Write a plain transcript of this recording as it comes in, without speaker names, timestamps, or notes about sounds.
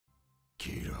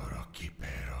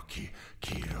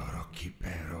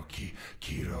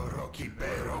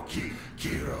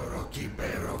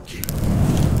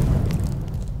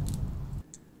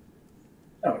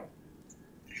Oh.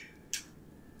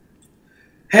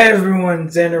 Hey everyone,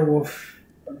 Xander Wolf.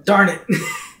 Darn it.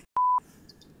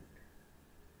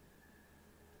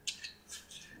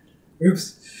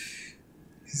 Oops.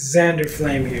 Xander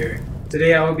Flame here.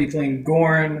 Today I will be playing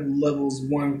Gorn, levels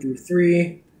 1 through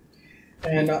 3.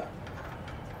 And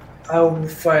I will be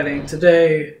fighting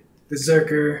today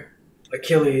Berserker,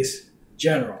 Achilles,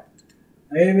 General.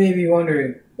 Now you may be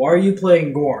wondering, why are you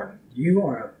playing Gorn? You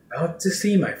are about to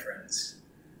see, my friends,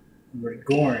 what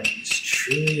Gorn is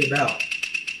truly about.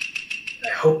 I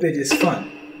hope it is fun.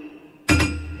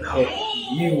 I hope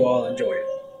you all enjoy it.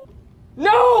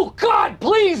 No! God,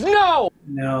 please, no!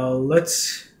 Now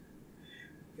let's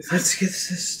get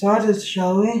this started,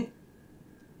 shall we?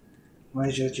 Why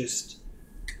don't you just...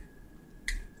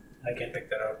 I can't pick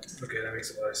that up. Okay, that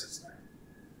makes a lot of sense now.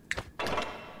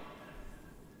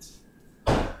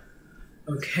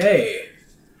 Okay.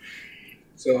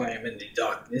 So I am in the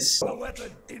darkness. The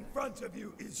weapon in front of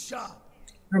you is sharp.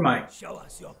 Where am I? Show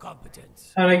us your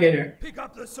competence. How did I get here? Pick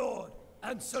up the sword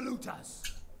and salute us.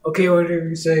 Okay, what did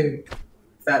you say?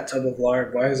 Fat tub of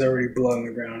lard. Why is there already blood on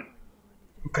the ground?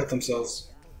 Who cut themselves?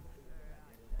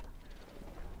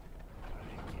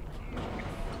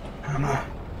 I'm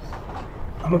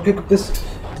gonna pick up this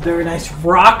very nice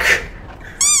rock.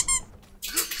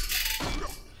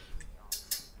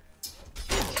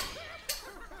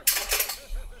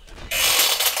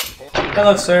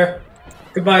 Hello, sir.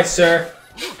 Goodbye, sir.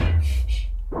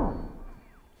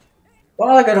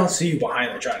 Well, like I don't see you behind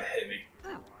there trying to hit me.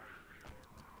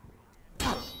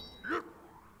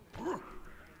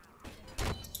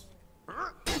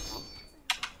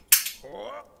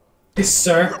 Hey,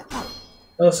 sir.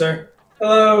 Hello, sir.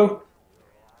 Hello.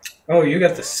 Oh, you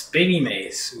got the spinny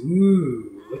mace.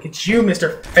 Ooh, look at you,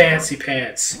 Mr. Fancy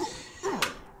Pants.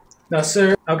 Now,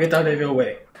 sir, I'll get out of your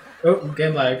way. Oh, I'm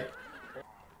getting lag.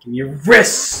 Give me your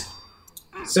wrists.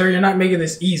 Sir, you're not making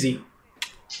this easy.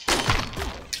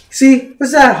 See?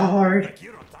 Was that hard?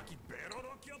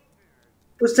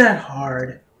 Was that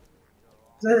hard?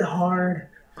 Is that hard?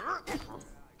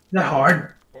 Is that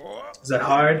hard? Is that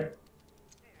hard?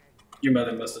 Your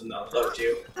mother must have not loved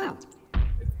you.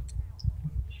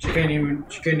 She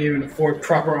couldn't even afford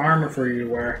proper armor for you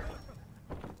to wear.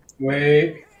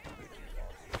 Wait.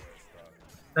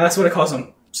 That's what it calls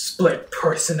them. Split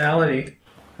personality.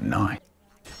 Nice.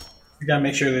 You gotta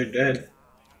make sure they're dead.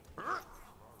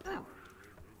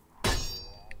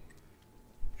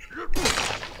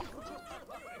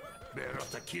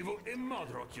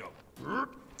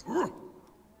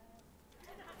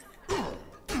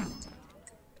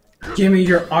 Give me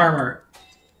your armor.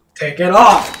 Take it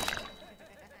off.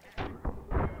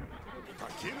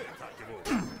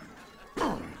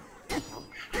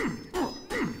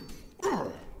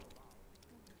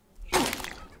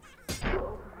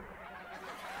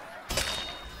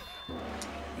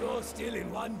 You're still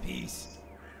in one piece.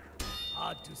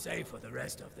 Hard to say for the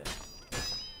rest of them.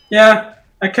 Yeah,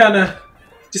 I kinda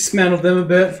dismantled them a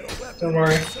bit. Don't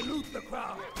worry.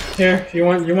 Here, you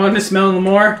want to smell them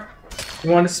more? You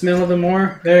want to smell them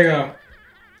more? There you go.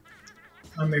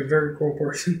 I'm a very cool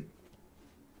person.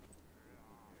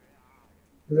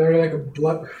 Is there like a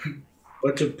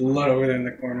bunch of blood over there in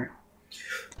the corner?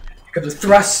 You got the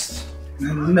thrust,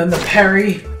 and then the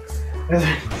parry, and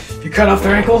then you cut off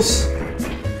their ankles,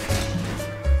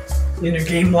 and your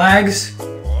game lags.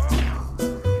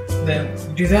 Then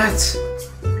you do that.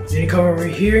 Then you come over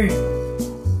here.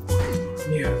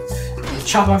 You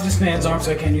chop off this man's arm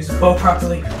so I can't use the bow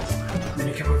properly. Then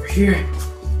you come over here.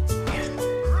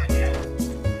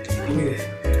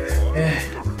 And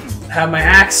have my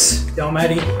axe, the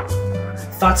almighty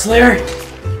Thought Slayer.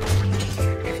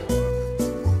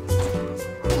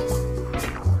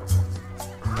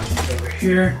 Over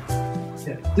here.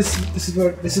 Yeah, this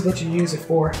is what you use it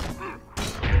for.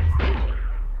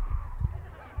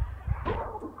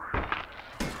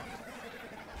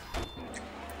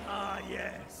 Ah,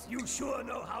 yes. You sure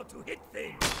know how to hit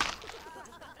things.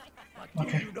 But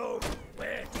Okay. do you know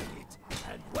where to hit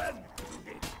and when to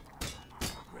hit?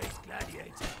 Great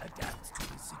gladiator adapts to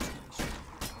the situation.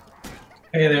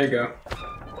 Hey, there you go.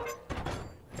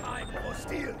 Time for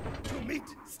steel to meet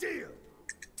steel.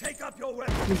 Take up your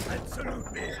weapon and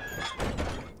salute me.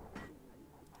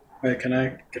 Wait, can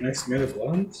I smear the blood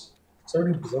on this? It's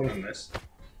already blood on this.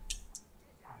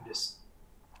 Just...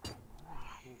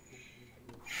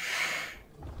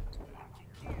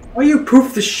 Why you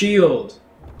poof the shield?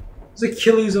 There's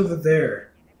Achilles over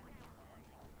there.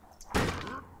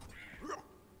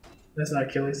 That's not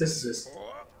Achilles, this is just...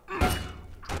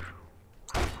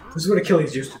 This is what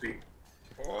Achilles used to be.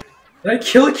 Did I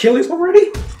kill Achilles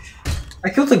already? I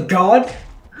killed a god?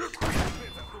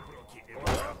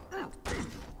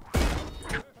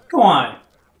 Come on.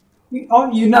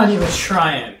 You're not even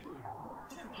trying.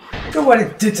 Look at what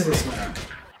it did to this man.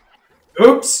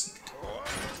 Oops.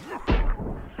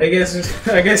 I guess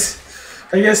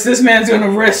this man's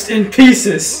gonna rest in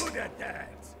pieces.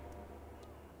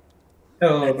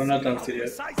 Oh, but not done with it yet.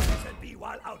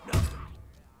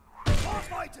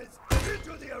 Fighters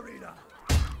into the arena.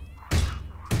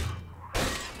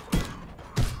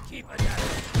 Keep it at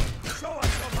it. Show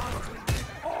us your mastery.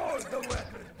 All the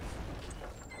weapons.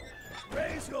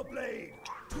 Raise your blade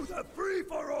to the free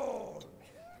for all.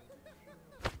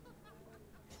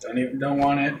 Don't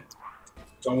want it.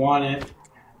 Don't want it.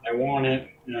 I want it.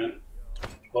 Yeah.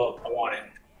 Well, I want it.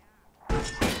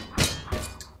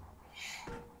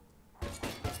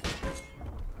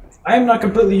 I am not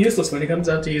completely useless when it comes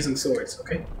down to using swords,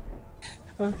 okay?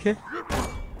 Okay.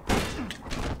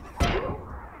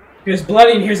 Here's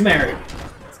Bloody and here's Mary.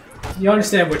 You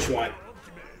understand which one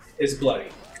is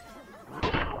Bloody.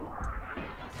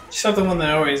 Just not the one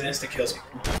that always insta-kills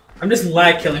people. I'm just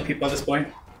lag killing people at this point.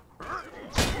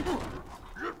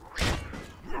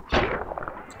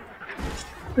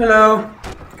 Hello.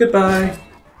 Goodbye.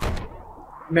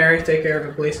 Mary, take care of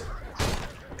it, please.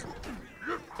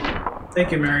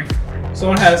 Thank you, Mary.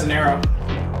 Someone has an arrow.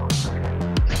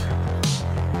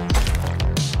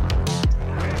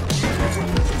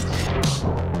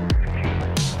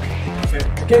 Okay,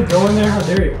 I can't go in there. How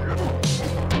dare you?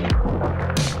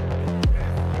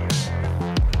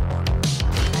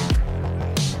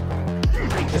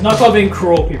 It's not called being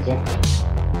cruel, people.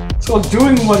 It's called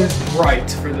doing what is right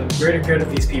for the greater good of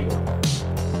these people.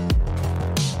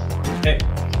 Hey,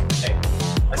 hey!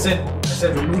 I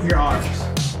said, remove your arms.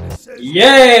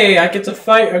 Yay! I get to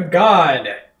fight a god.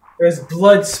 There's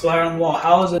blood splattered on the wall.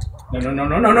 How is it?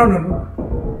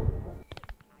 No.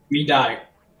 Me die.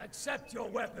 Accept your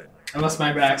weapon. I lost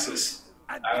my axis.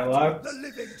 I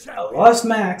lost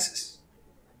my axis.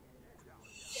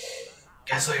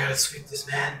 Guess I gotta sweep this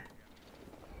man.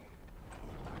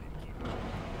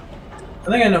 I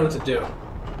think I know what to do.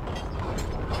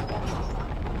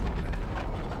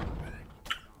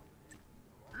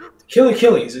 Kill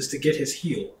Achilles is to get his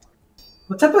heal.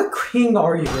 What type of king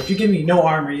are you if you give me no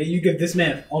armor, yet you give this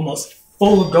man almost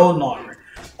full golden armor?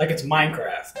 Like it's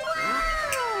Minecraft.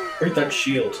 Break that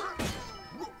shield.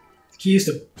 He used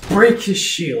to break his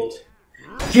shield.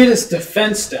 Get his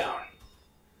defense down.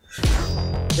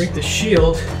 Break the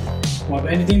shield. Won't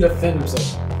have anything to defend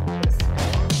himself with.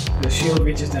 The shield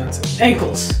reaches down to his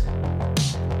ankles.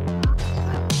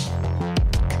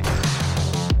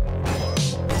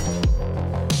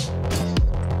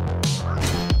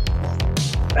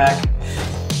 Back.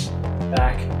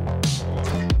 Back.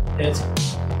 Hit.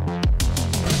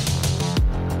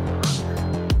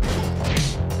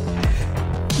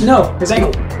 No! His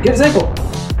ankle! Get his ankle!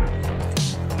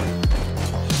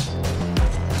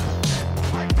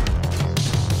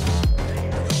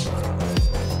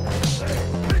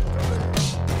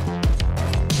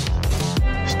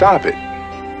 Stop it.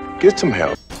 Get some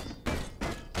help.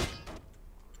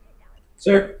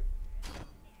 Sir?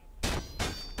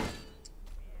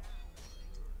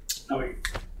 I'll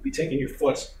be taking your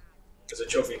foot as a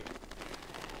trophy.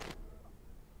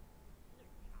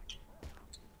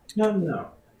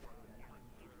 No.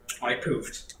 I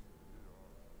poofed.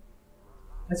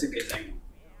 That's a good thing.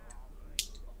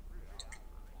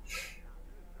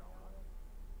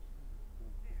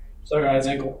 Sorry, guys,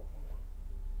 ankle.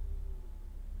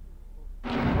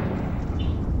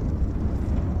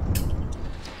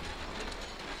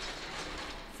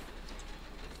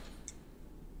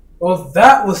 Well,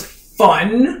 that was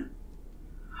fun.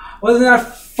 Wasn't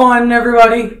that fun,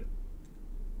 everybody?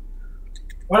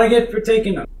 What'd I get for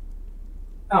taking them?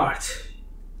 Out.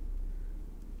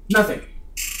 Nothing.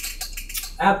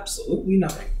 Absolutely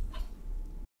nothing.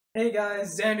 Hey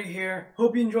guys, Xander here.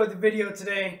 Hope you enjoyed the video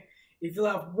today. If you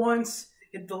laughed once,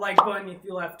 hit the like button. If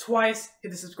you laughed twice,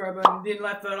 hit the subscribe button. Didn't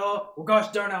laugh at all, well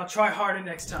gosh darn, I'll try harder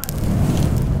next time.